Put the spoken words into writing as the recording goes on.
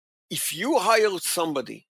if you hire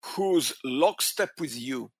somebody who's lockstep with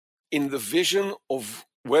you in the vision of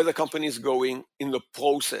where the company is going, in the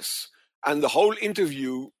process, and the whole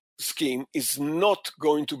interview scheme is not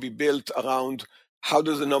going to be built around how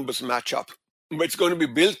do the numbers match up, but it's going to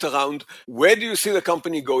be built around where do you see the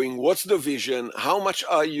company going, what's the vision, how much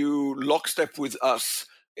are you lockstep with us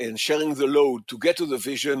and sharing the load to get to the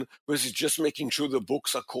vision versus just making sure the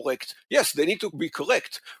books are correct. Yes, they need to be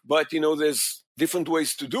correct, but there's different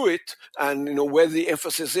ways to do it, and where the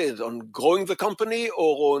emphasis is on growing the company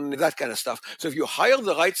or on that kind of stuff. So if you hire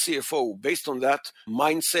the right CFO based on that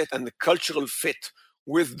mindset and the cultural fit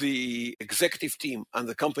with the executive team and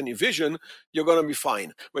the company vision, you're going to be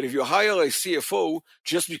fine. But if you hire a CFO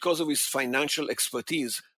just because of his financial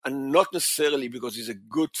expertise and not necessarily because he's a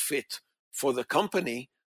good fit for the company,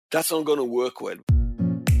 that's not going to work well.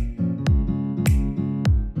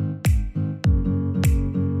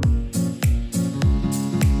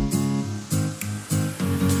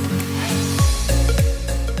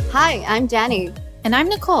 Hi, I'm Danny. And I'm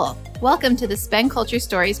Nicole. Welcome to the Spend Culture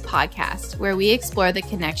Stories podcast, where we explore the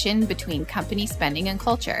connection between company spending and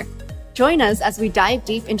culture. Join us as we dive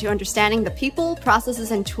deep into understanding the people,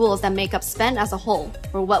 processes, and tools that make up spend as a whole,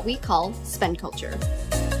 or what we call spend culture.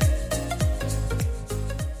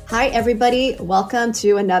 Hi, everybody. Welcome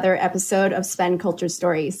to another episode of Spend Culture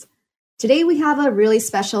Stories. Today, we have a really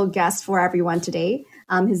special guest for everyone today.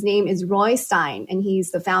 His name is Roy Stein, and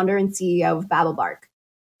he's the founder and CEO of BabbleBark.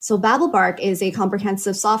 So BabbleBark is a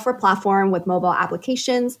comprehensive software platform with mobile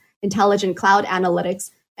applications, intelligent cloud analytics,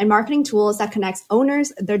 and marketing tools that connects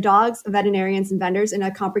owners, their dogs, veterinarians, and vendors in a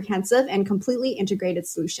comprehensive and completely integrated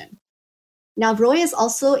solution. Now, Roy is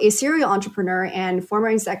also a serial entrepreneur and former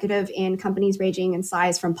executive in companies ranging in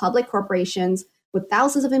size from public corporations with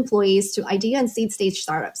thousands of employees to idea and seed stage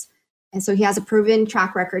startups. And so he has a proven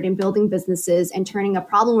track record in building businesses and turning a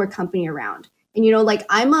problem or company around. And,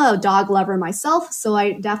 I'm a dog lover myself, so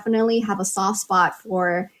I definitely have a soft spot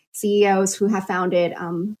for CEOs who have founded,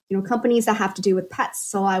 companies that have to do with pets.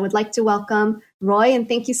 So I would like to welcome Roy, and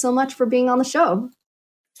thank you so much for being on the show.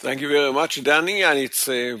 Thank you very much, Danny, and it's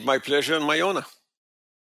my pleasure and my honor.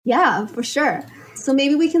 Yeah, for sure. So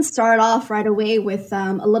maybe we can start off right away with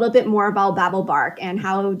a little bit more about BabbleBark and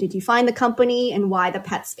how did you find the company and why the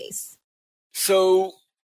pet space? So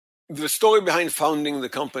the story behind founding the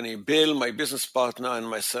company, Bill, my business partner, and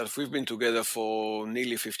myself, we've been together for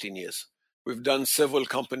nearly 15 years. We've done several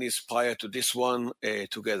companies prior to this one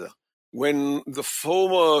together. When the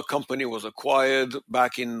former company was acquired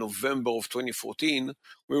back in November of 2014,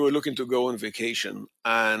 we were looking to go on vacation,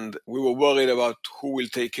 and we were worried about who will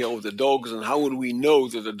take care of the dogs and how will we know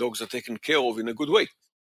that the dogs are taken care of in a good way.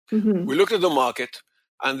 Mm-hmm. We looked at the market,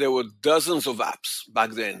 and there were dozens of apps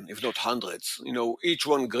back then, if not hundreds. Each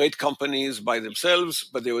one great companies by themselves,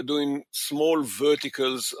 but they were doing small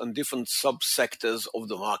verticals and different subsectors of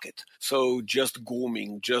the market. So just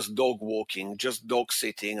grooming, just dog walking, just dog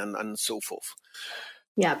sitting, and so forth.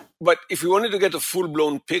 Yeah. But if we wanted to get a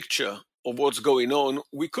full-blown picture of what's going on,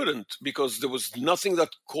 we couldn't, because there was nothing that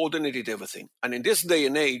coordinated everything. And in this day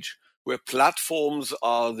and age, where platforms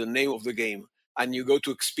are the name of the game, and you go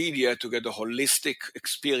to Expedia to get a holistic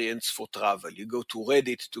experience for travel. You go to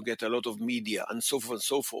Reddit to get a lot of media and so forth and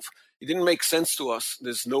so forth. It didn't make sense to us.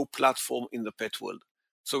 There's no platform in the pet world.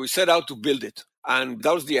 So we set out to build it. And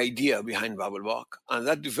that was the idea behind BabbleBark. And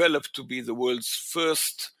that developed to be the world's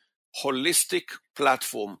first holistic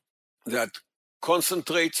platform that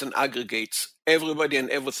concentrates and aggregates everybody and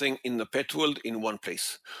everything in the pet world in one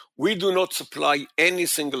place. We do not supply any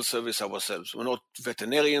single service ourselves. We're not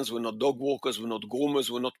veterinarians, we're not dog walkers, we're not groomers,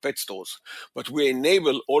 we're not pet stores. But we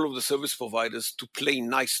enable all of the service providers to play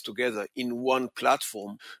nice together in one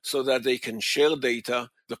platform so that they can share data.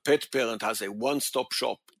 The pet parent has a one-stop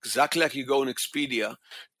shop, exactly like you go on Expedia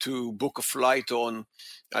to book a flight on,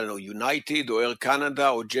 United or Air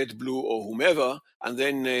Canada or JetBlue or whomever. And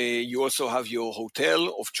then you also have your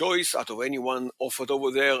hotel of choice out of anyone offered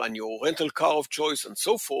over there and your rental car of choice and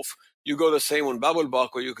so forth. You go the same on BabbleBark,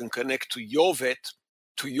 where you can connect to your vet,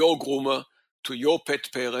 to your groomer, to your pet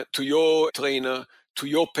parent, to your trainer, to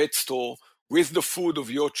your pet store, with the food of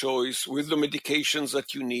your choice, with the medications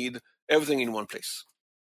that you need, everything in one place.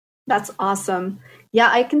 That's awesome. Yeah,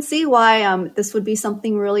 I can see why this would be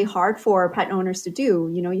something really hard for pet owners to do.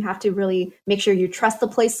 You have to really make sure you trust the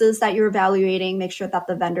places that you're evaluating, make sure that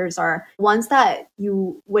the vendors are ones that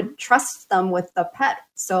you would trust them with the pet.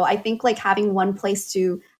 So I think having one place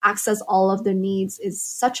to access all of the needs is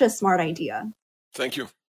such a smart idea. Thank you.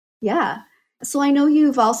 Yeah. So I know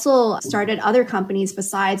you've also started other companies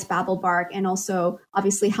besides BabbleBark and also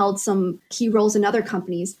obviously held some key roles in other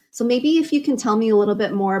companies. So maybe if you can tell me a little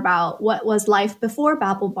bit more about what was life before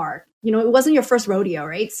BabbleBark. It wasn't your first rodeo,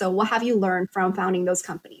 right? So what have you learned from founding those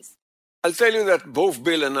companies? I'll tell you that both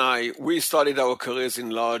Bill and I, we started our careers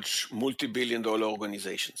in large multi-billion-dollar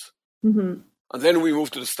organizations. Mm-hmm. And then we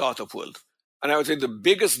moved to the startup world. And I would say the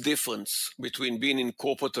biggest difference between being in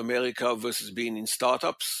corporate America versus being in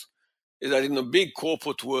startups is that in the big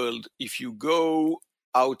corporate world, if you go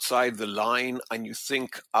outside the line and you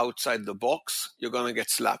think outside the box, you're going to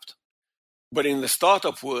get slapped. But in the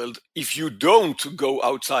startup world, if you don't go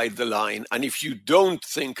outside the line and if you don't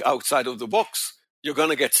think outside of the box, you're going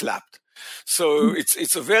to get slapped. So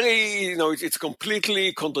it's a very, it's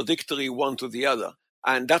completely contradictory one to the other.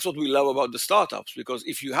 And that's what we love about the startups, because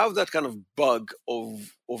if you have that kind of bug of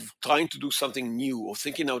trying to do something new, of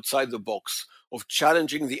thinking outside the box, of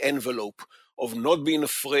challenging the envelope, of not being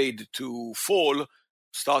afraid to fall,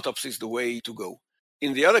 startups is the way to go.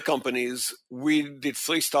 In the other companies, we did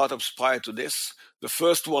 3 startups prior to this. The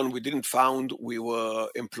first one we didn't found, we were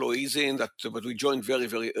employees in that, but we joined very,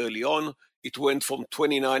 very early on. It went from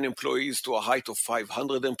 29 employees to a height of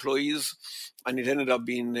 500 employees, and it ended up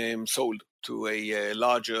being sold to a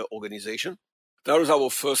larger organization. That was our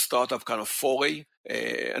first startup kind of foray,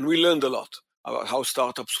 and we learned a lot about how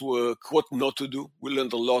startups work, what not to do. We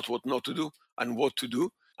learned a lot what not to do and what to do.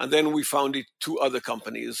 And then we founded 2 other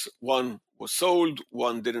companies. One was sold,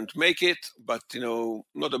 one didn't make it, but,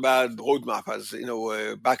 not a bad roadmap as,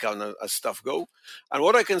 background as stuff go. And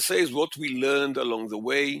what I can say is what we learned along the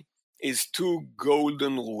way is 2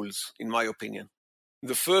 golden rules, in my opinion.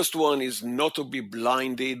 The first one is not to be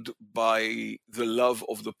blinded by the love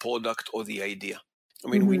of the product or the idea.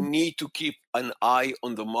 We need to keep an eye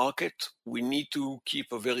on the market. We need to keep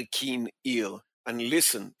a very keen ear and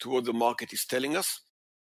listen to what the market is telling us.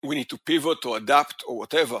 We need to pivot or adapt or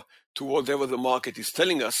whatever to whatever the market is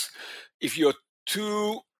telling us. If you're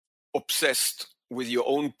too obsessed with your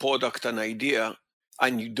own product and idea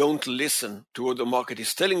and you don't listen to what the market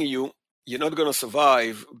is telling you, you're not going to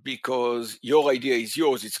survive, because your idea is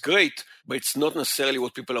yours. It's great, but it's not necessarily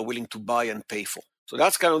what people are willing to buy and pay for. So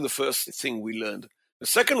that's kind of the first thing we learned. The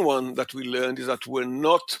second one that we learned is that we're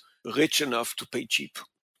not rich enough to pay cheap.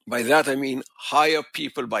 By that, I mean hire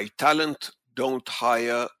people by talent, don't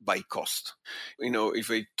hire by cost. If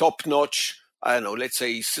a top-notch, let's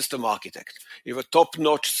say system architect. If a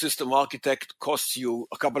top-notch system architect costs you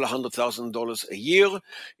a couple of $100,000 a year,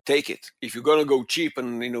 take it. If you're going to go cheap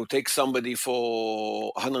and, take somebody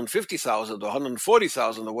for $150,000 or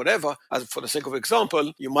 $140,000 or whatever, as for the sake of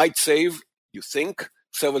example, you might save, you think,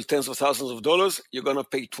 several tens of thousands of dollars. You're going to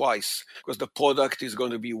pay twice because the product is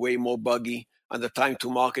going to be way more buggy and the time to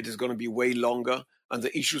market is going to be way longer and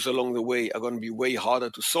the issues along the way are going to be way harder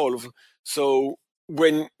to solve. So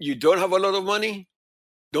when you don't have a lot of money,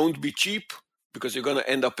 don't be cheap, because you're going to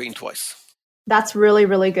end up paying twice. That's really,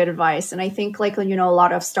 really good advice. And I think a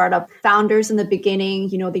lot of startup founders in the beginning,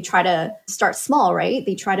 they try to start small, right?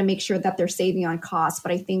 They try to make sure that they're saving on costs.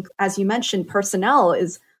 But I think, as you mentioned, personnel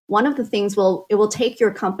is one of the things it will take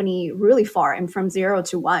your company really far and from 0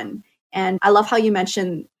 to 1. And I love how you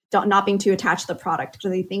mentioned not being too attached to the product,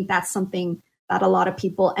 because I think that's something that a lot of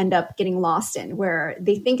people end up getting lost in, where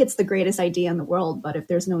they think it's the greatest idea in the world, but if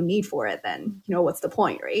there's no need for it, then, what's the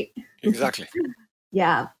point, right? Exactly.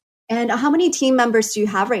 Yeah. And how many team members do you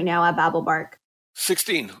have right now at BabbleBark?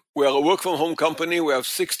 16. We are a work-from-home company. We have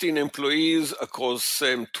 16 employees across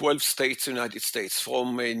 12 states in the United States,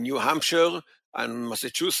 from New Hampshire and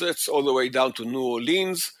Massachusetts all the way down to New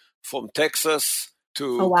Orleans, from Texas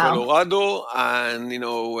to Colorado and,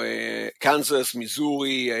 Kansas,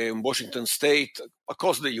 Missouri, Washington State,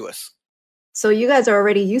 across the U.S. So you guys are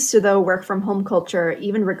already used to the work from home culture,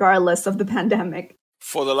 even regardless of the pandemic.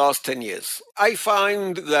 For the last 10 years. I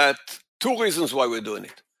find that 2 reasons why we're doing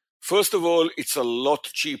it. First of all, it's a lot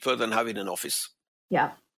cheaper than having an office.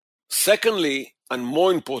 Yeah. Secondly, and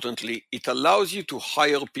more importantly, it allows you to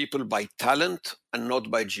hire people by talent and not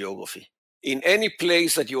by geography. In any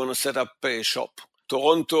place that you want to set up a shop,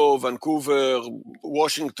 Toronto, Vancouver,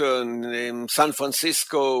 Washington, San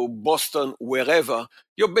Francisco, Boston, wherever,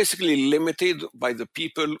 you're basically limited by the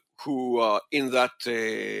people who are in that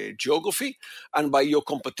geography and by your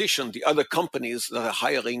competition, the other companies that are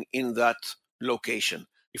hiring in that location.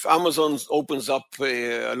 If Amazon opens up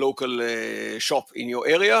a local shop in your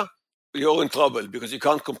area, you're in trouble because you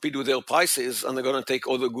can't compete with their prices and they're going to take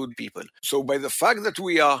all the good people. So by the fact that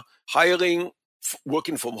we are hiring,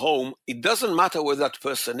 working from home, it doesn't matter where that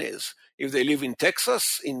person is. If they live in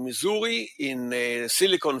Texas, in Missouri, in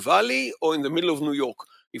Silicon Valley, or in the middle of New York,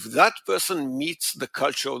 If that person meets the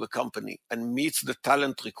culture of the company and meets the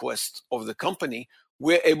talent request of the company,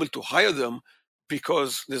 we're able to hire them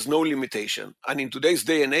because there's no limitation. And in today's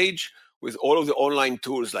day and age, with all of the online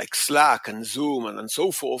tools like Slack and Zoom and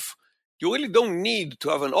so forth, you really don't need to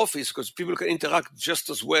have an office because people can interact just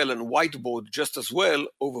as well and whiteboard just as well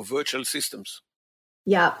over virtual systems.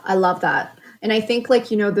 Yeah, I love that. And I think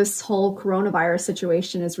this whole coronavirus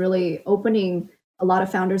situation is really opening a lot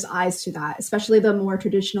of founders' eyes to that, especially the more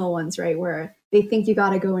traditional ones, right? Where they think you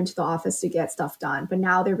got to go into the office to get stuff done. But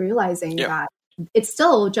now they're realizing that it's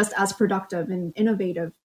still just as productive and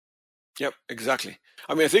innovative. Yep, exactly.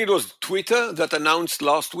 I mean, I think it was Twitter that announced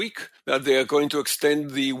last week that they are going to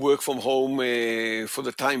extend the work from home for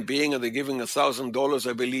the time being, and they're giving $1,000,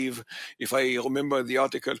 I believe, if I remember the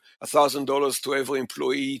article, $1,000 to every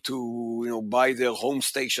employee to buy their home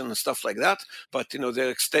station and stuff like that. But they're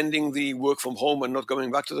extending the work from home and not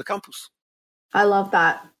going back to the campus. I love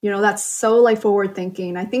that. That's so forward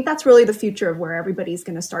thinking. I think that's really the future of where everybody's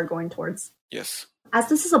going to start going towards. Yes. As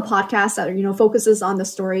this is a podcast that, focuses on the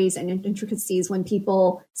stories and intricacies when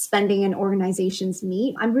people, spending, and organizations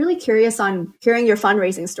meet, I'm really curious on hearing your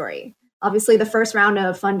fundraising story. Obviously, the first round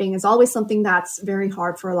of funding is always something that's very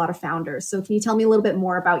hard for a lot of founders. So can you tell me a little bit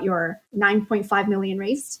more about your $9.5 million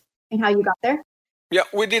raised and how you got there? Yeah,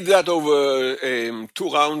 we did that over 2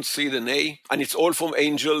 rounds, seed and A, and it's all from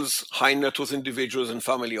angels, high net worth individuals, and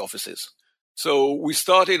family offices. So we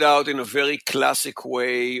started out in a very classic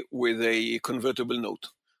way with a convertible note,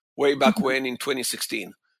 way back when in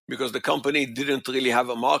 2016, because the company didn't really have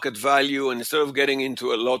a market value. And instead of getting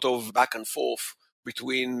into a lot of back and forth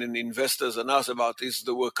between investors and us about is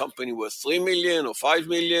the company worth 3 million or 5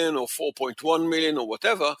 million or 4.1 million or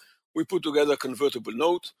whatever, we put together a convertible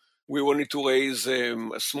note. We wanted to raise a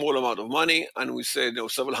small amount of money, and we said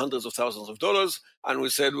several hundreds of thousands of dollars, and we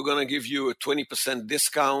said we're going to give you a 20%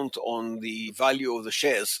 discount on the value of the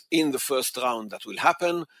shares in the first round that will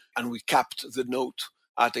happen, and we capped the note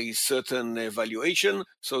at a certain valuation.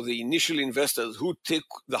 So the initial investors who took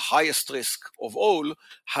the highest risk of all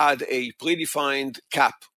had a predefined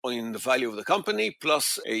cap on the value of the company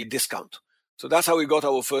plus a discount. So that's how we got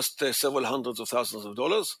our first several hundreds of thousands of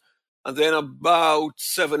dollars. And then about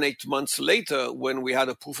 7-8 months later, when we had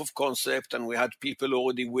a proof of concept and we had people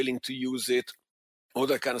already willing to use it, all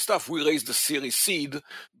that kind of stuff, we raised the Series Seed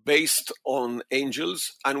based on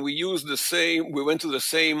angels. And we went to the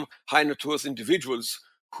same high net worth individuals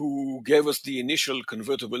who gave us the initial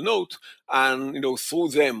convertible note. And, through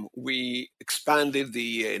them, we expanded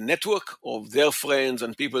the network of their friends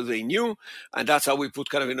and people they knew. And that's how we put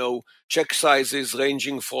check sizes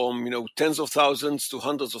ranging from, tens of thousands to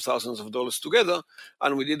hundreds of thousands of dollars together.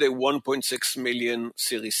 And we did a 1.6 million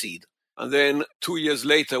Series Seed. And then 2 years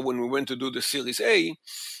later, when we went to do the Series A,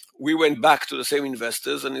 we went back to the same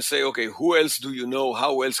investors and they say, okay, who else do you know?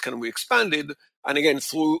 How else can we expand it? And again,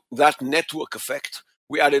 through that network effect,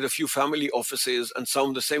 we added a few family offices, and some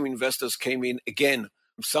of the same investors came in again,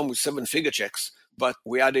 some with 7-figure checks, but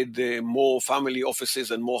we added more family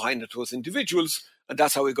offices and more high net worth individuals, and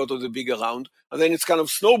that's how we got to the bigger round. And then it's kind of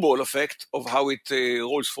snowball effect of how it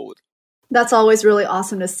rolls forward. That's always really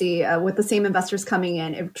awesome to see with the same investors coming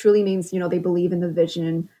in. It truly means, they believe in the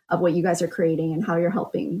vision of what you guys are creating and how you're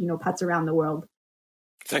helping, pets around the world.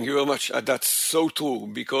 Thank you very much. That's so true,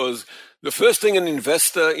 because the first thing an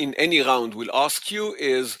investor in any round will ask you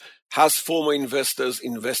is, has former investors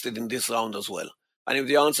invested in this round as well? And if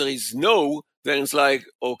the answer is no, then it's like,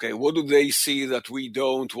 okay, what do they see that we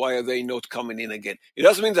don't? Why are they not coming in again? It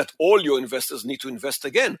doesn't mean that all your investors need to invest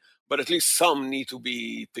again, but at least some need to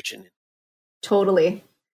be pitching in. Totally.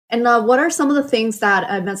 And what are some of the things that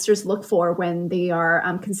investors look for when they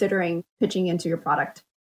are considering pitching into your product?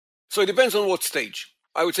 So it depends on what stage.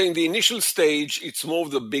 I would say in the initial stage, it's more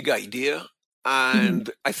of the big idea. And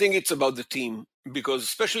I think it's about the team, because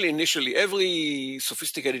especially initially, every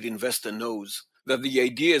sophisticated investor knows that the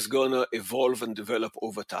idea is going to evolve and develop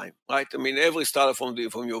over time, right? I mean, every startup from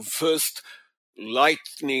your first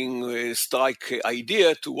lightning strike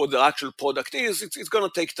idea to what the actual product is, it's going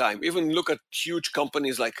to take time. Even look at huge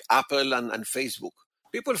companies like Apple and Facebook.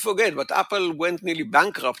 People forget, but Apple went nearly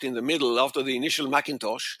bankrupt in the middle after the initial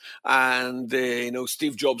Macintosh, and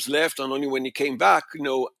Steve Jobs left, and only when he came back,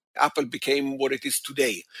 Apple became what it is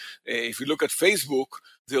today. If you look at Facebook,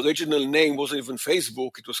 the original name wasn't even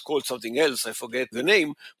Facebook; it was called something else. I forget the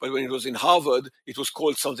name, but when it was in Harvard, it was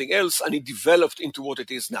called something else, and it developed into what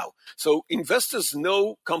it is now. So investors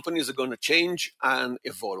know companies are going to change and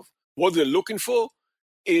evolve. What they're looking for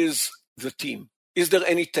is the team. Is there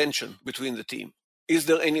any tension between the team? Is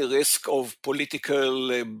there any risk of political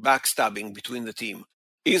backstabbing between the team?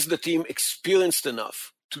 Is the team experienced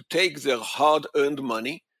enough to take their hard-earned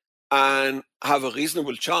money and have a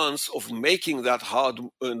reasonable chance of making that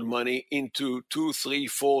hard-earned money into 2, 3,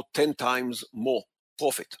 4, 10 times more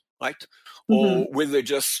profit, right? Or will they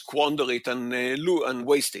just squander it and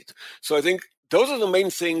waste it? So I think those are the main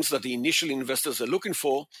things that the initial investors are looking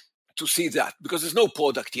for to see that, because there's no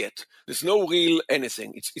product yet. There's no real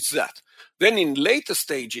anything. It's that. Then in later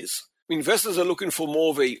stages, investors are looking for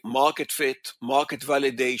more of a market fit, market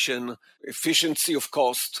validation, efficiency of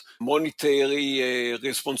cost, monetary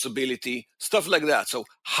responsibility, stuff like that. So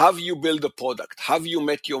have you built a product? Have you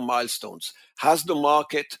met your milestones? Has the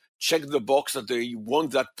market checked the box that they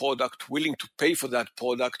want that product, willing to pay for that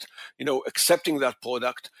product, accepting that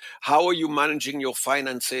product? How are you managing your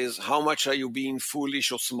finances? How much are you being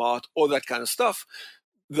foolish or smart? All that kind of stuff.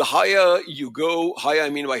 The higher you go, higher,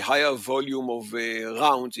 I mean by higher volume of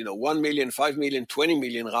rounds, 1 million, 5 million, 20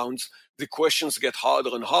 million rounds, the questions get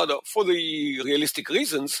harder and harder for the realistic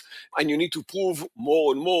reasons, and you need to prove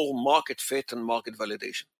more and more market fit and market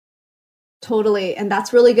validation. Totally. And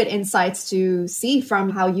that's really good insights to see from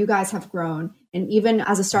how you guys have grown. And even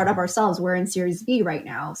as a startup ourselves, we're in Series B right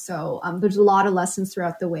now. So there's a lot of lessons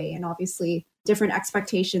throughout the way, and obviously different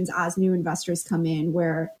expectations as new investors come in,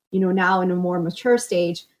 where, now in a more mature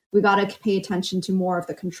stage, we got to pay attention to more of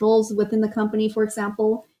the controls within the company, for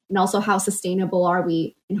example, and also how sustainable are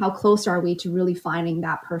we and how close are we to really finding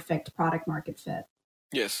that perfect product market fit.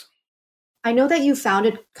 Yes. I know that you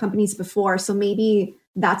founded companies before, so maybe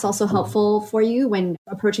that's also helpful for you when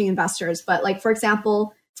approaching investors. But like, for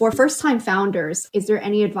example, for first-time founders, is there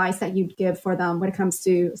any advice that you'd give for them when it comes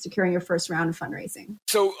to securing your first round of fundraising?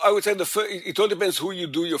 So I would say it all depends who you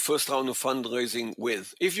do your first round of fundraising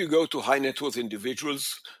with. If you go to high net worth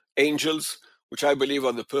individuals, angels, which I believe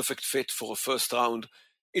are the perfect fit for a first round,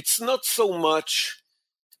 it's not so much,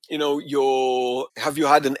 have you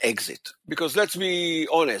had an exit? Because let's be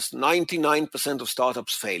honest, 99% of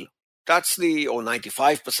startups fail. Or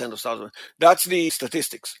 95% of startups, that's the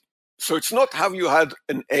statistics. So it's not have you had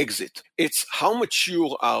an exit. It's how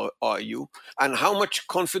mature are you and how much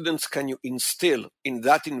confidence can you instill in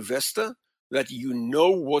that investor that you know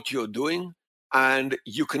what you're doing and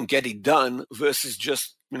you can get it done versus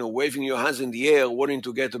just, waving your hands in the air, wanting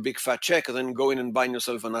to get a big fat check and then going and buying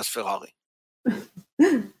yourself a nice Ferrari.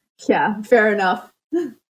 Yeah, fair enough.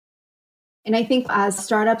 And I think as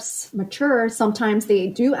startups mature, sometimes they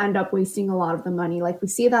do end up wasting a lot of the money. Like we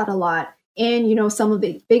see that a lot in, some of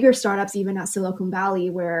the bigger startups, even at Silicon Valley,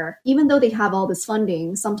 where even though they have all this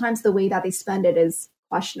funding, sometimes the way that they spend it is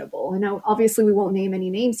questionable. And obviously we won't name any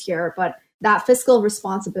names here, but that fiscal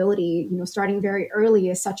responsibility, starting very early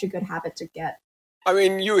is such a good habit to get. I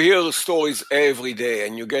mean, you hear stories every day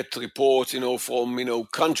and you get reports, from,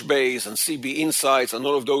 Crunchbase and CB Insights and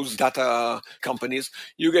all of those data companies.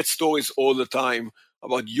 You get stories all the time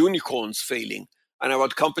about unicorns failing and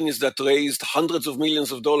about companies that raised hundreds of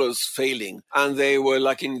millions of dollars failing. And they were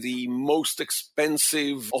like in the most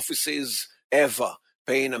expensive offices ever,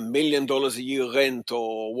 paying $1 million a year rent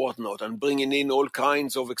or whatnot, and bringing in all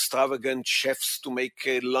kinds of extravagant chefs to make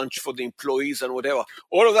lunch for the employees and whatever.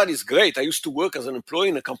 All of that is great. I used to work as an employee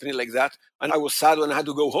in a company like that, and I was sad when I had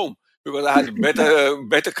to go home because I had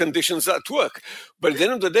better conditions at work. But at the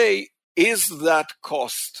end of the day, is that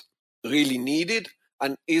cost really needed?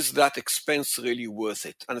 And is that expense really worth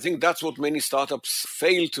it? And I think that's what many startups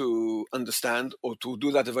fail to understand or to do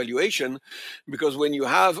that evaluation, because when you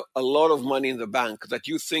have a lot of money in the bank that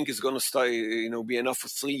you think is going to stay, be enough for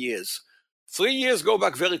 3 years, 3 years go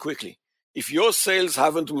back very quickly. If your sales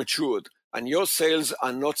haven't matured and your sales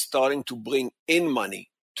are not starting to bring in money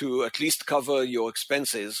to at least cover your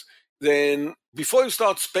expenses, then before you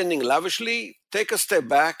start spending lavishly, take a step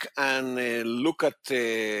back and look at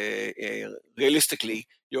realistically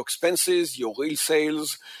your expenses, your real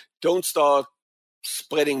sales. Don't start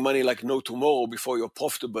spreading money like no tomorrow before you're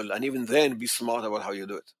profitable. And even then, be smart about how you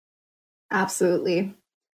do it. Absolutely.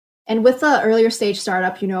 And with the earlier stage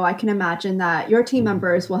startup, I can imagine that your team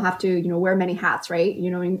members will have to, wear many hats, right?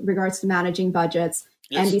 In regards to managing budgets.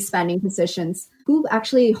 Yes. And these spending decisions. Who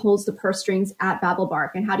actually holds the purse strings at BabbleBark,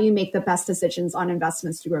 and how do you make the best decisions on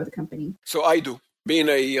investments to grow the company? So I do. Being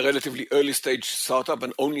a relatively early stage startup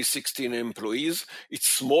and only 16 employees, it's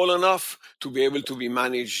small enough to be able to be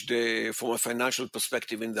managed from a financial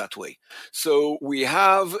perspective in that way. So we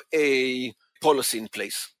have a policy in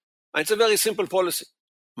place. And it's a very simple policy.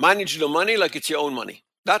 Manage the money like it's your own money.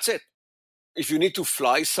 That's it. If you need to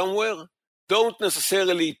fly somewhere, don't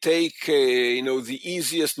necessarily take, the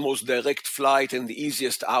easiest, most direct flight and the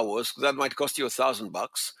easiest hours. That might cost you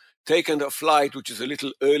 $1,000. taken a flight which is a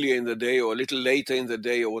little earlier in the day or a little later in the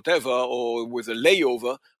day or whatever, or with a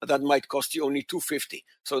layover, that might cost you only $250.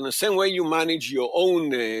 So in the same way you manage your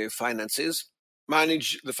own finances,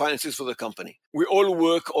 manage the finances for the company. We all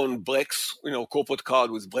work on Brex, corporate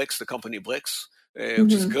card with Brex, the company Brex,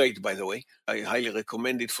 which is great, by the way. I highly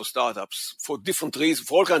recommend it for startups for different reasons,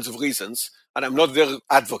 for all kinds of reasons. And I'm not their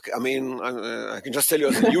advocate. I mean, I can just tell you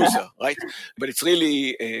as a user, right? But it's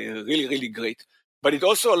really, really, really great. But it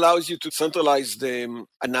also allows you to centralize the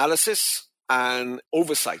analysis and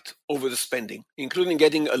oversight over the spending, including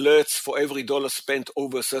getting alerts for every dollar spent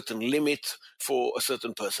over a certain limit for a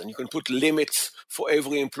certain person. You can put limits for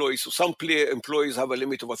every employee. So some employees have a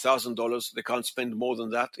limit of $1,000. They can't spend more than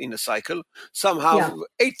that in a cycle. Some have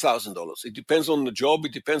 $8,000. It depends on the job.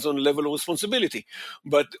 It depends on the level of responsibility.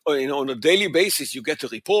 But on a daily basis, you get a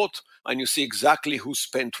report and you see exactly who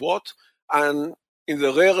spent what. And in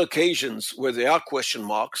the rare occasions where there are question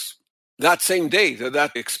marks, that same day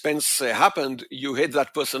that expense happened, you hit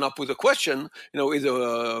that person up with a question,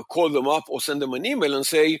 either call them up or send them an email and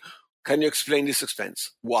say, can you explain this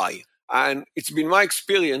expense? Why? And it's been my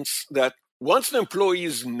experience that once the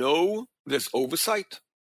employees know there's oversight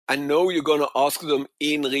and know you're going to ask them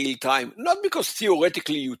in real time, not because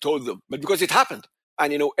theoretically you told them, but because it happened.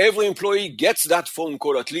 And, every employee gets that phone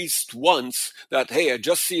call at least once that, hey, I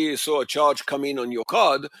just saw a charge come in on your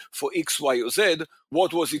card for X, Y, or Z.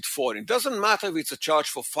 What was it for? And it doesn't matter if it's a charge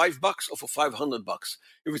for $5 or for $500.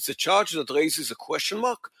 If it's a charge that raises a question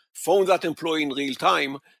mark, phone that employee in real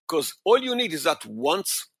time, because all you need is that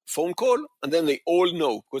once phone call, and then they all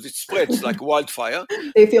know, because it spreads like wildfire.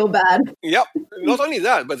 They feel bad. Yep. Not only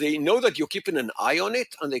that, but they know that you're keeping an eye on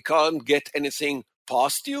it, and they can't get anything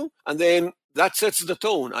past you. And then that sets the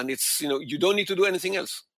tone, and it's, you don't need to do anything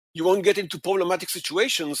else. You won't get into problematic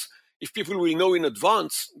situations if people will know in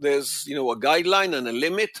advance there's, a guideline and a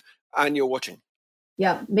limit, and you're watching.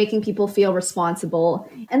 Yeah, making people feel responsible.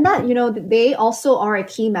 And that, they also are a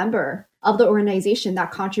key member of the organization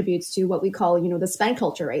that contributes to what we call, the spend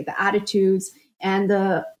culture, right? The attitudes and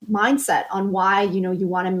the mindset on why, you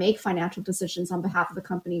want to make financial decisions on behalf of the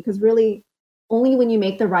company. Because really, only when you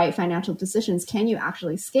make the right financial decisions can you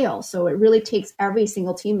actually scale. So it really takes every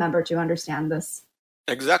single team member to understand this.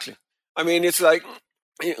 Exactly. I mean, it's like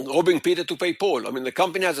robbing Peter to pay Paul. I mean, the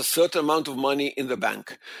company has a certain amount of money in the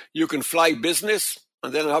bank. You can fly business,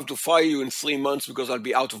 and then I'll have to fire you in 3 months because I'll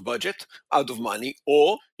be out of budget, out of money.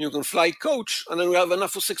 Or you can fly coach, and then we have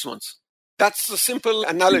enough for 6 months. That's a simple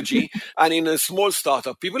analogy. And in a small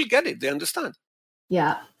startup, people get it. They understand.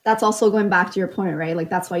 Yeah, that's also going back to your point, right? Like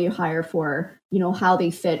that's why you hire for, how they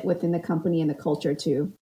fit within the company and the culture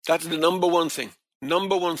too. That's the number one thing.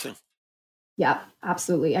 Number one thing. Yeah,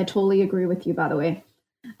 absolutely. I totally agree with you, by the way.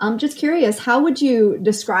 I'm just curious, how would you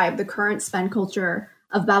describe the current spend culture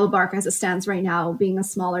of BabbleBark as it stands right now, being a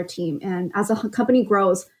smaller team? And as a company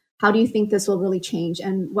grows, how do you think this will really change?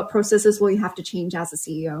 And what processes will you have to change as a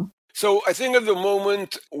CEO? So I think at the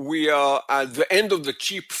moment we are at the end of the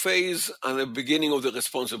cheap phase and the beginning of the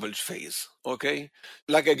responsible phase, okay?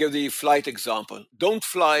 Like I gave the flight example. Don't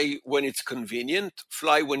fly when it's convenient,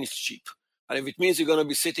 fly when it's cheap. And if it means you're going to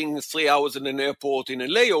be sitting 3 hours in an airport in a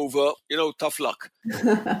layover, tough luck.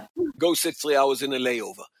 Go sit 3 hours in a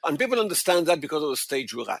layover. And people understand that because of the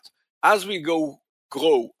stage we're at. As we grow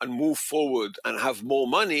and move forward and have more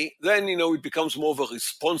money, then, it becomes more of a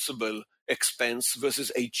responsible expense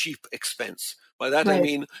versus a cheap expense. By that, right. I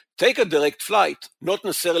mean, take a direct flight, not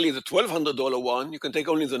necessarily the $1,200 one. You can take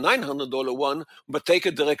only the $900 one, but take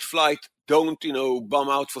a direct flight. Don't, bum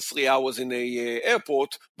out for 3 hours in a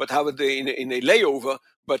airport, but have it in a layover.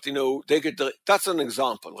 But, take it. That's an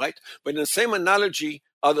example, right? But in the same analogy,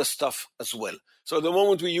 other stuff as well. So at the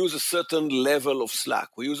moment, we use a certain level of Slack.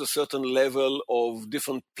 We use a certain level of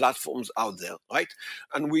different platforms out there, right?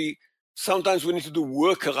 And sometimes we need to do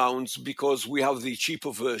workarounds because we have the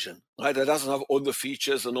cheaper version, right? That doesn't have all the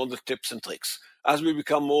features and all the tips and tricks. As we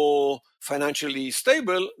become more financially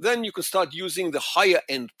stable, then you can start using the higher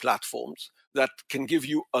end platforms that can give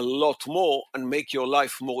you a lot more and make your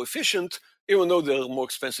life more efficient, even though they're more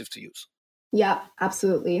expensive to use. Yeah,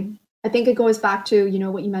 absolutely. I think it goes back to,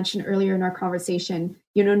 what you mentioned earlier in our conversation,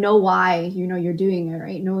 know why, you're doing it,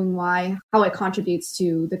 right? Knowing why, how it contributes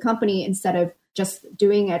to the company instead of just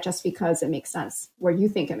doing it just because it makes sense, where you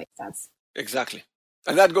think it makes sense. Exactly.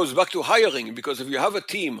 And that goes back to hiring, because if you have a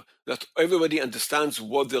team that everybody understands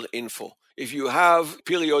what they're in for, if you have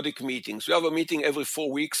periodic meetings, we have a meeting every 4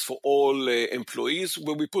 weeks for all employees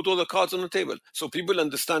where we put all the cards on the table. So people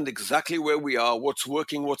understand exactly where we are, what's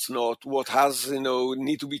working, what's not, what has,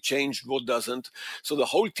 need to be changed, what doesn't. So the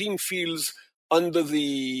whole team feels under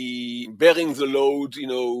the bearing the load,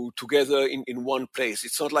 together in one place.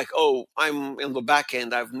 It's not like, oh, I'm in the back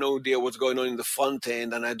end, I have no idea what's going on in the front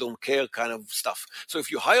end, and I don't care kind of stuff. So if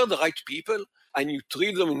you hire the right people and you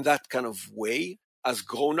treat them in that kind of way, as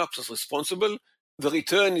grown-ups, as responsible, the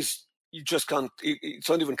return is, you just can't, it's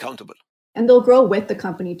not even countable. And they'll grow with the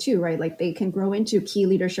company too, right? Like they can grow into key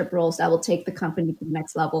leadership roles that will take the company to the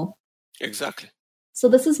next level. Exactly. So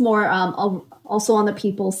this is more also on the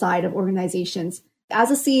people side of organizations. As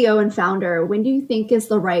a CEO and founder, when do you think is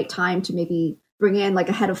the right time to maybe bring in like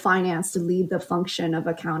a head of finance to lead the function of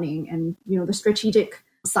accounting and, the strategic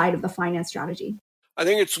side of the finance strategy? I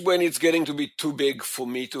think it's when it's getting to be too big for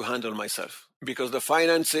me to handle myself, because the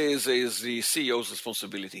finances is the CEO's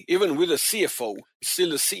responsibility. Even with a CFO, it's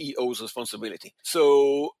still the CEO's responsibility.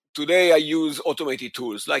 So today I use automated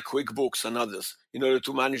tools like QuickBooks and others in order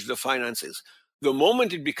to manage the finances. The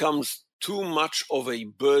moment it becomes too much of a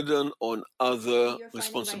burden on other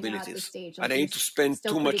responsibilities, and I need to spend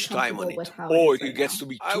too much time on it, or it gets to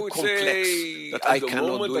be too complex that I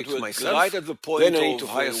cannot do it myself, right at the point then I need to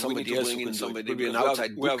hire somebody else who can do it. It could be an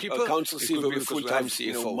outside bookkeeper, accounts receivable, full-time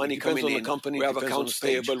CFO, money coming in, company, we have accounts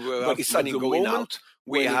payable, but it's money going out.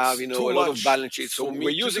 We have, a lot of balance sheets. So we're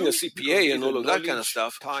using a CPA and all of that kind of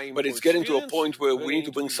stuff, but it's getting to a point where we need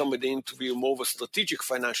to bring somebody in to be more of a strategic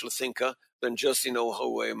financial thinker than just,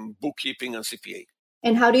 bookkeeping and CPA.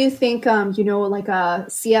 And how do you think, like a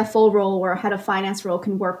CFO role or a head of finance role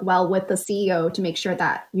can work well with the CEO to make sure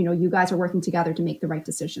that, you guys are working together to make the right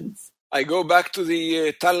decisions? I go back to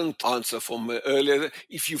the talent answer from earlier.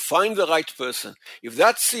 If you find the right person, if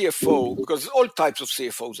that CFO, because all types of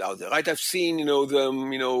CFOs out there, right? I've seen,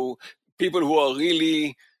 people who are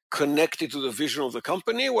really connected to the vision of the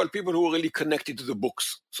company, while people who are really connected to the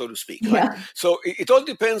books, so to speak. Right? Yeah. So it all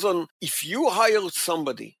depends on if you hire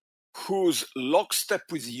somebody who's lockstep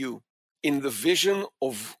with you in the vision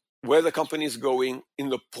of where the company is going, in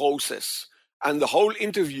the process, and the whole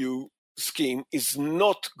interview scheme is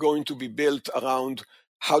not going to be built around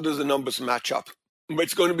how do the numbers match up, but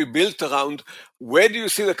it's going to be built around where do you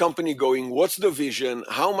see the company going, what's the vision,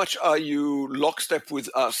 how much are you lockstep with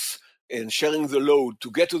us and sharing the load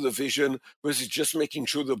to get to the vision versus just making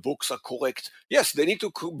sure the books are correct. Yes, they need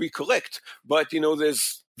to be correct, but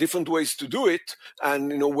there's different ways to do it,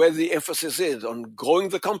 and where the emphasis is on growing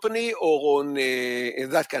the company or on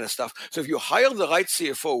that kind of stuff. So if you hire the right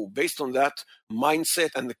CFO based on that mindset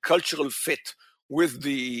and the cultural fit with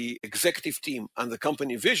the executive team and the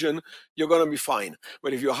company vision, you're going to be fine.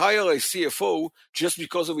 But if you hire a CFO just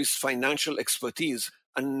because of his financial expertise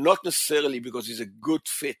and not necessarily because he's a good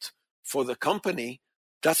fit for the company,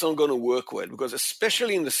 that's not going to work well, because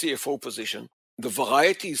especially in the CFO position, the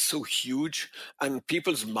variety is so huge and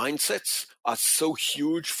people's mindsets are so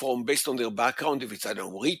huge from based on their background, if it's,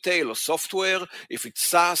 retail or software, if it's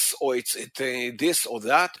SaaS or it's this or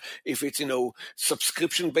that, if it's,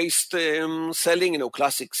 subscription-based selling,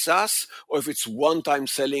 classic SaaS, or if it's one-time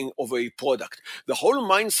selling of a product. The whole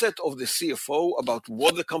mindset of the CFO about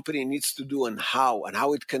what the company needs to do and how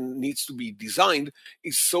it needs to be designed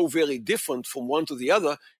is so very different from one to the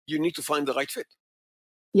other. You need to find the right fit.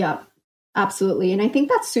 Yeah. Absolutely. And I think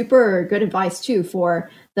that's super good advice too for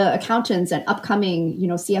the accountants and upcoming,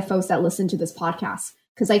 CFOs that listen to this podcast.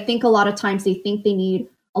 Because I think a lot of times they think they need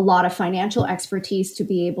a lot of financial expertise to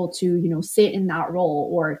be able to, sit in that role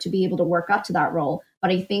or to be able to work up to that role.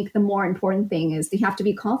 But I think the more important thing is they have to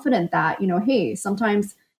be confident that, hey,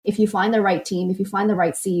 sometimes if you find the right team, if you find the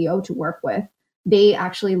right CEO to work with, they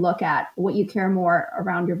actually look at what you care more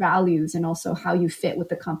around your values and also how you fit with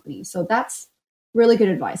the company. So that's really good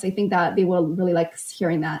advice. I think that they will really like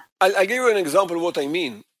hearing that. I'll give you an example of what I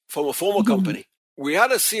mean from a former company. We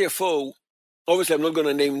had a CFO, obviously I'm not going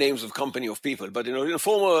to name names of company of people, but in a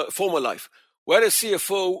former life, we had a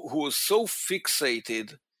CFO who was so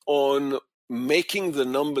fixated on making the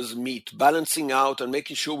numbers meet, balancing out and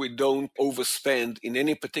making sure we don't overspend in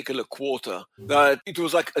any particular quarter, that it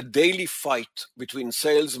was like a daily fight between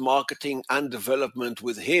sales, marketing, and development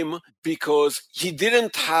with him, because he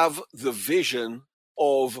didn't have the vision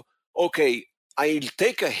of, okay, I'll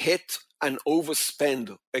take a hit and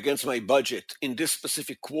overspend against my budget in this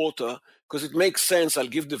specific quarter because it makes sense. I'll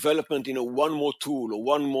give development, one more tool or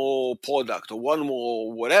one more product or one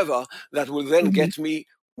more whatever that will then get me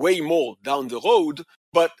way more down the road.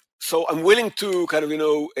 But so I'm willing to kind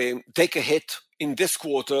of, take a hit in this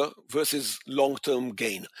quarter versus long-term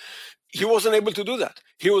gain. he wasn't able to do that.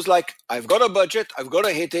 He was like, I've got a budget, I've got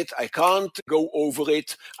to hit it, I can't go over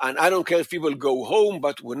it, and I don't care if people go home,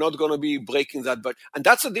 but we're not going to be breaking that budget. And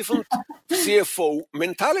that's a different CFO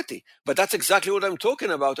mentality. But that's exactly what I'm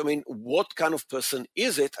talking about. I mean, what kind of person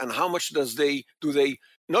is it, and how much do they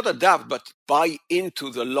not adapt, but buy into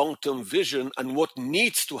the long-term vision and what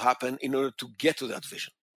needs to happen in order to get to that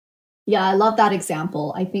vision? Yeah, I love that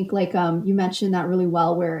example. I think you mentioned that really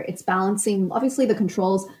well, where it's balancing obviously the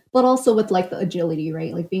controls, but also with the agility,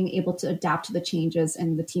 right? Like being able to adapt to the changes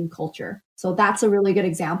and the team culture. So that's a really good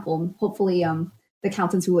example. Hopefully the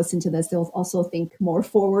accountants who listen to this, they'll also think more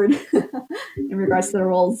forward in regards to the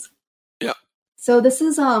roles. Yeah. So this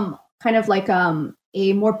is kind of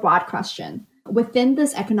a more broad question. Within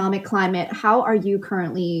this economic climate, how are you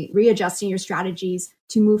currently readjusting your strategies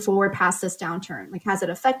to move forward past this downturn? Like, has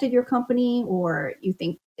it affected your company, or you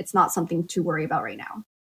think it's not something to worry about right now?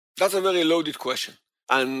 That's a very loaded question.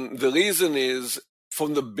 And the reason is,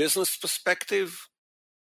 from the business perspective,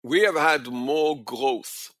 we have had more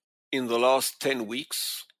growth in the last 10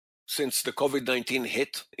 weeks since the COVID-19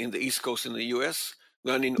 hit in the East Coast in the US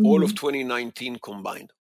than in all of 2019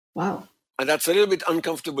 combined. Wow. And that's a little bit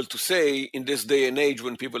uncomfortable to say in this day and age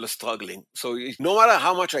when people are struggling. So no matter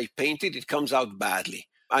how much I paint it, it comes out badly.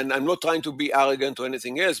 And I'm not trying to be arrogant or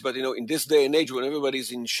anything else, but in this day and age when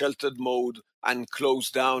everybody's in sheltered mode and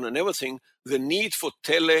closed down and everything, the need for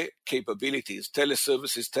tele capabilities,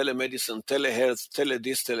 teleservices, telemedicine, telehealth, tele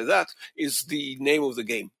this, tele that is the name of the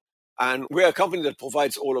game. And we're a company that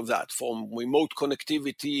provides all of that, from remote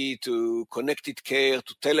connectivity to connected care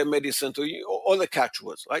to telemedicine to all the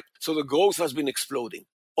catchwords, right? So the growth has been exploding.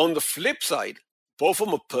 On the flip side, both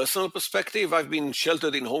from a personal perspective, I've been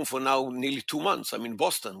sheltered in home for now nearly 2 months. I'm in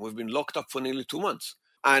Boston. We've been locked up for nearly 2 months.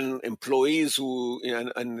 And employees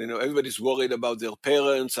everybody's worried about their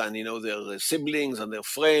parents and, their siblings and their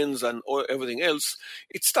friends and everything else.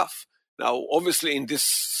 It's tough. Now, obviously, in this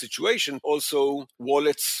situation, also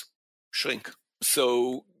wallets shrink.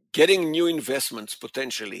 So getting new investments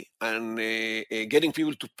potentially and getting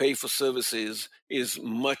people to pay for services is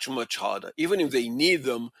much, much harder. Even if they need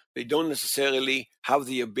them, they don't necessarily have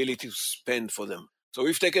the ability to spend for them. So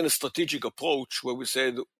we've taken a strategic approach where we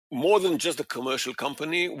said, more than just a commercial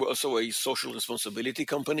company, we're also a social responsibility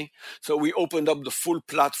company. So we opened up the full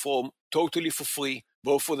platform totally for free,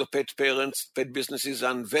 both for the pet parents, pet businesses,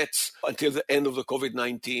 and vets until the end of the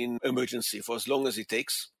COVID-19 emergency, for as long as it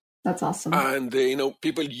takes. That's awesome. And,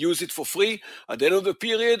 people use it for free. At the end of the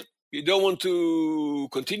period, you don't want to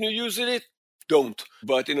continue using it, don't.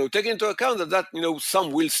 But, take into account that,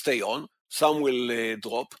 some will stay on, some will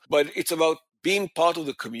drop. But it's about being part of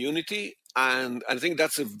the community. And I think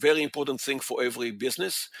that's a very important thing for every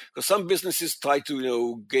business, because some businesses try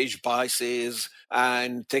to, gauge prices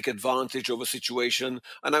and take advantage of a situation.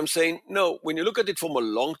 And I'm saying, no, when you look at it from a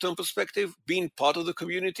long-term perspective, being part of the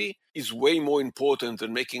community is way more important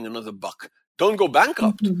than making another buck. Don't go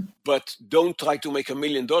bankrupt, but don't try to make $1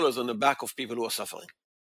 million on the back of people who are suffering.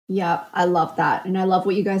 Yeah, I love that. And I love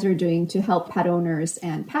what you guys are doing to help pet owners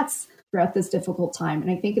and pets throughout this difficult time.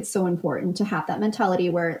 And I think it's so important to have that mentality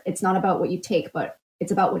where it's not about what you take, but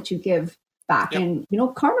it's about what you give back. Yep.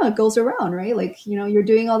 And, karma goes around, right? You're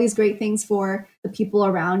doing all these great things for the people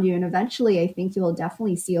around you. And eventually, I think you'll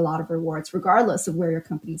definitely see a lot of rewards, regardless of where your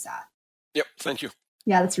company's at. Yep. Thank you.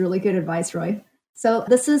 Yeah, that's really good advice, Roy. So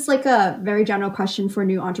this is a very general question for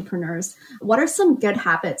new entrepreneurs. What are some good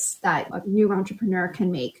habits that a new entrepreneur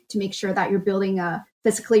can make to make sure that you're building a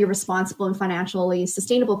fiscally responsible and financially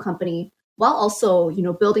sustainable company while also,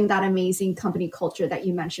 building that amazing company culture that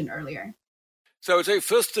you mentioned earlier? So I would say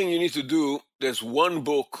first thing you need to do, there's one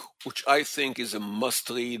book which I think is a must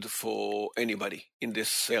read for anybody in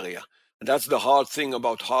this area. And that's The Hard Thing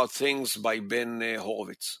About Hard Things by Ben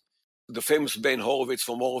Horowitz. The famous Ben Horowitz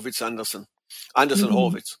from Horowitz Anderson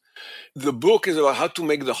Horowitz. The book is about how to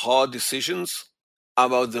make the hard decisions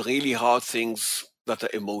about the really hard things that are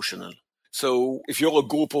emotional. So if you're a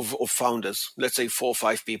group of founders, let's say 4 or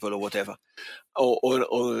 5 people or whatever,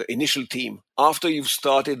 or initial team, after you've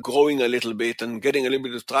started growing a little bit and getting a little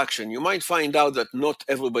bit of traction, you might find out that not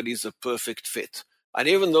everybody is a perfect fit. And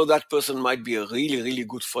even though that person might be a really, really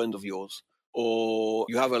good friend of yours, or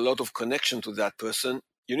you have a lot of connection to that person,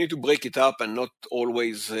 you need to break it up and not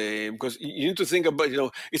always, because you need to think about,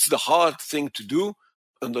 it's the hard thing to do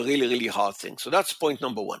and the really, really hard thing. So that's point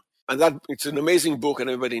number one. And that it's an amazing book and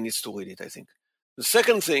everybody needs to read it, I think. The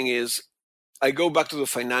second thing is I go back to the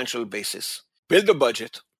financial basis. Build a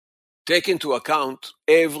budget. take into account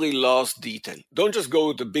every last detail. Don't just go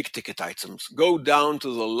with the big ticket items. Go down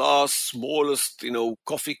to the last smallest,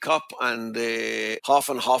 coffee cup and half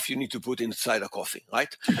and half you need to put inside a coffee,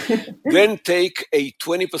 right? Then take a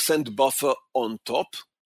 20% buffer on top,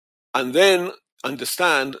 and then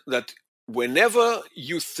understand that whenever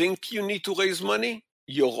you think you need to raise money,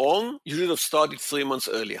 you're wrong. You should have started 3 months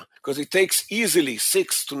earlier, because it takes easily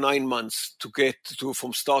 6 to 9 months to get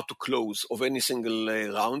from start to close of any single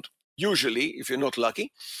round. Usually, if you're not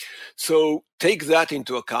lucky. So take that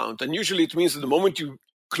into account. And usually it means that the moment you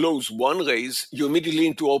close one raise, you immediately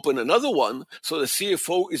need to open another one. So the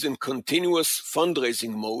CFO is in continuous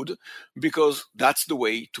fundraising mode, because that's the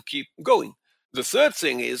way to keep going. The third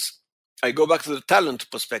thing is, I go back to the talent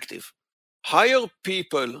perspective. Hire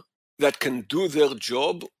people that can do their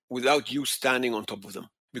job without you standing on top of them.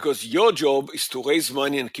 Because your job is to raise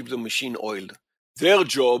money and keep the machine oiled. Their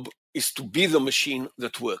job is to be the machine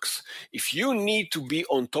that works. If you need to be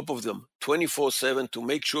on top of them 24/7 to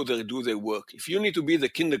make sure they do their work, if you need to be the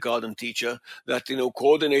kindergarten teacher that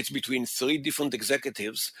coordinates between 3 different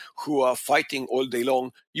executives who are fighting all day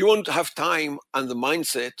long, you won't have time and the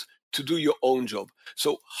mindset to do your own job.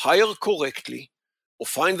 So hire correctly, or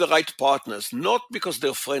find the right partners, not because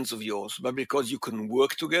they're friends of yours, but because you can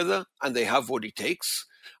work together and they have what it takes.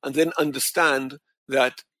 And then understand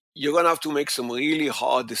that you're going to have to make some really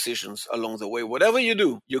hard decisions along the way. Whatever you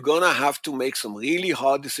do, you're going to have to make some really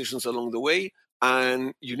hard decisions along the way,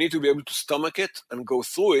 and you need to be able to stomach it and go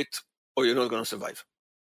through it, or you're not going to survive.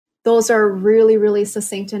 Those are really, really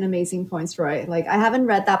succinct and amazing points, Roy. I haven't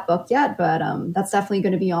read that book yet, but that's definitely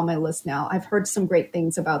going to be on my list now. I've heard some great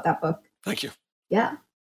things about that book. Thank you. Yeah.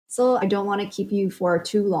 So I don't want to keep you for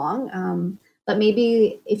too long. But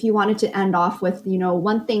maybe if you wanted to end off with,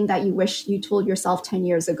 one thing that you wish you told yourself 10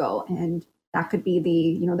 years ago, and that could be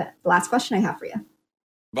the last question I have for you.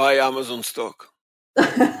 Buy Amazon stock.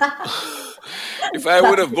 If I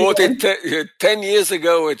would have bought it 10 years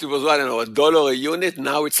ago, it was, $1 a unit.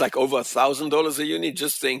 Now it's like over $1,000 a unit.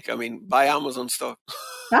 Just think, buy Amazon stock.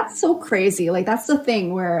 That's so crazy. That's the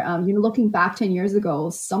thing where, looking back 10 years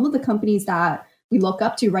ago, some of the companies that we look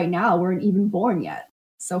up to right now weren't even born yet.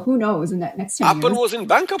 So who knows in that next 10 years? Apple was in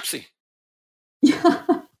bankruptcy. Yeah.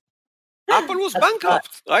 Apple was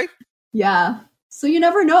bankrupt, right? Yeah. So you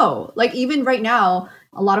never know. Even right now,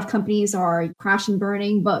 a lot of companies are crash and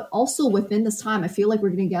burning, but also within this time, I feel like we're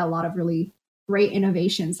going to get a lot of really great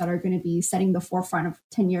innovations that are going to be setting the forefront of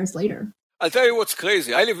 10 years later. I'll tell you what's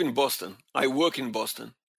crazy. I live in Boston. I work in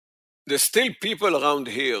Boston. There's still people around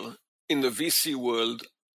here in the VC world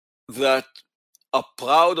that are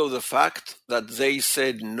proud of the fact that they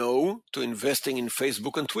said no to investing in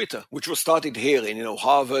Facebook and Twitter, which was started here in,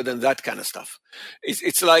 Harvard and that kind of stuff.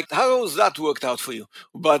 It's like, how has that worked out for you?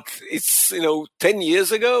 But it's, 10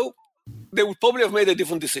 years ago, they would probably have made a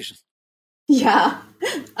different decision. Yeah.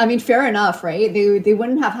 Fair enough, right? They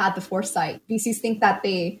wouldn't have had the foresight. VCs think that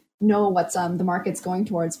they know what's the market's going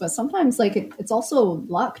towards, but sometimes it's also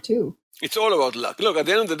luck too. It's all about luck. Look, at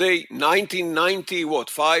the end of the day,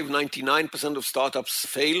 99% of startups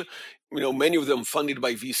fail. Many of them funded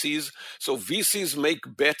by VCs. So VCs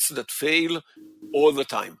make bets that fail all the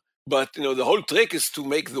time. But, the whole trick is to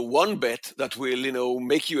make the one bet that will,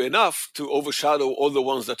 make you enough to overshadow all the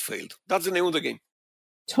ones that failed. That's the name of the game.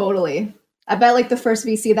 Totally. I bet the first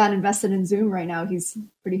VC that invested in Zoom right now, he's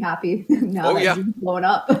pretty happy now that Zoom's blowing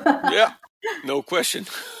up. Yeah, no question.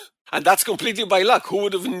 And that's completely by luck. Who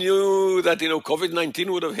would have knew that, COVID-19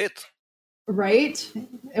 would have hit? Right.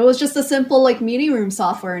 It was just a simple meeting room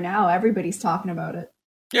software. Now everybody's talking about it.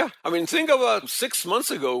 Yeah. Think about 6 months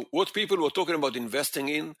ago, what people were talking about investing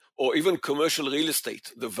in, or even commercial real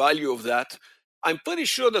estate, the value of that. I'm pretty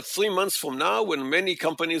sure that 3 months from now, when many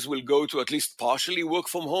companies will go to at least partially work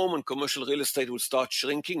from home and commercial real estate will start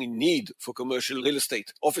shrinking, in need for commercial real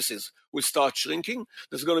estate offices will start shrinking,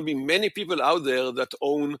 there's going to be many people out there that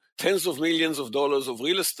own tens of millions of dollars of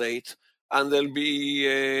real estate, and they'll be,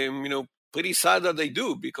 pretty sad that they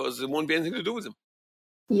do, because there won't be anything to do with them.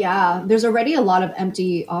 Yeah, there's already a lot of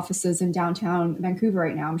empty offices in downtown Vancouver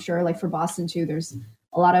right now. I'm sure for Boston too, there's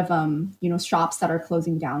a lot of, shops that are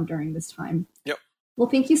closing down during this time. Yep. Well,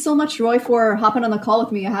 thank you so much, Roy, for hopping on the call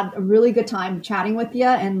with me. I had a really good time chatting with you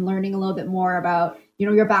and learning a little bit more about,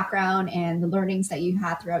 your background and the learnings that you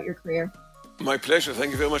had throughout your career. My pleasure.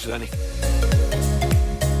 Thank you very much, Danny.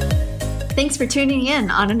 Thanks for tuning in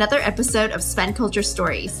on another episode of Spend Culture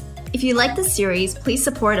Stories. If you like this series, please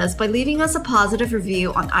support us by leaving us a positive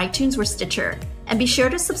review on iTunes or Stitcher. And be sure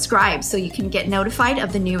to subscribe so you can get notified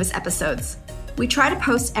of the newest episodes. We try to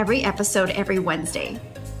post every episode every Wednesday.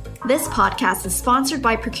 This podcast is sponsored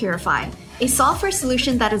by Procurify, a software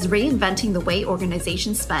solution that is reinventing the way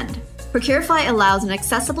organizations spend. Procurify allows an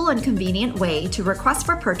accessible and convenient way to request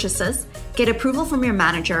for purchases, get approval from your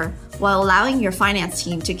manager, while allowing your finance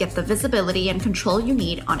team to get the visibility and control you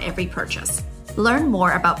need on every purchase. Learn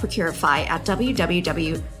more about Procurify at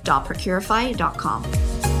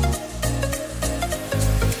www.procurify.com.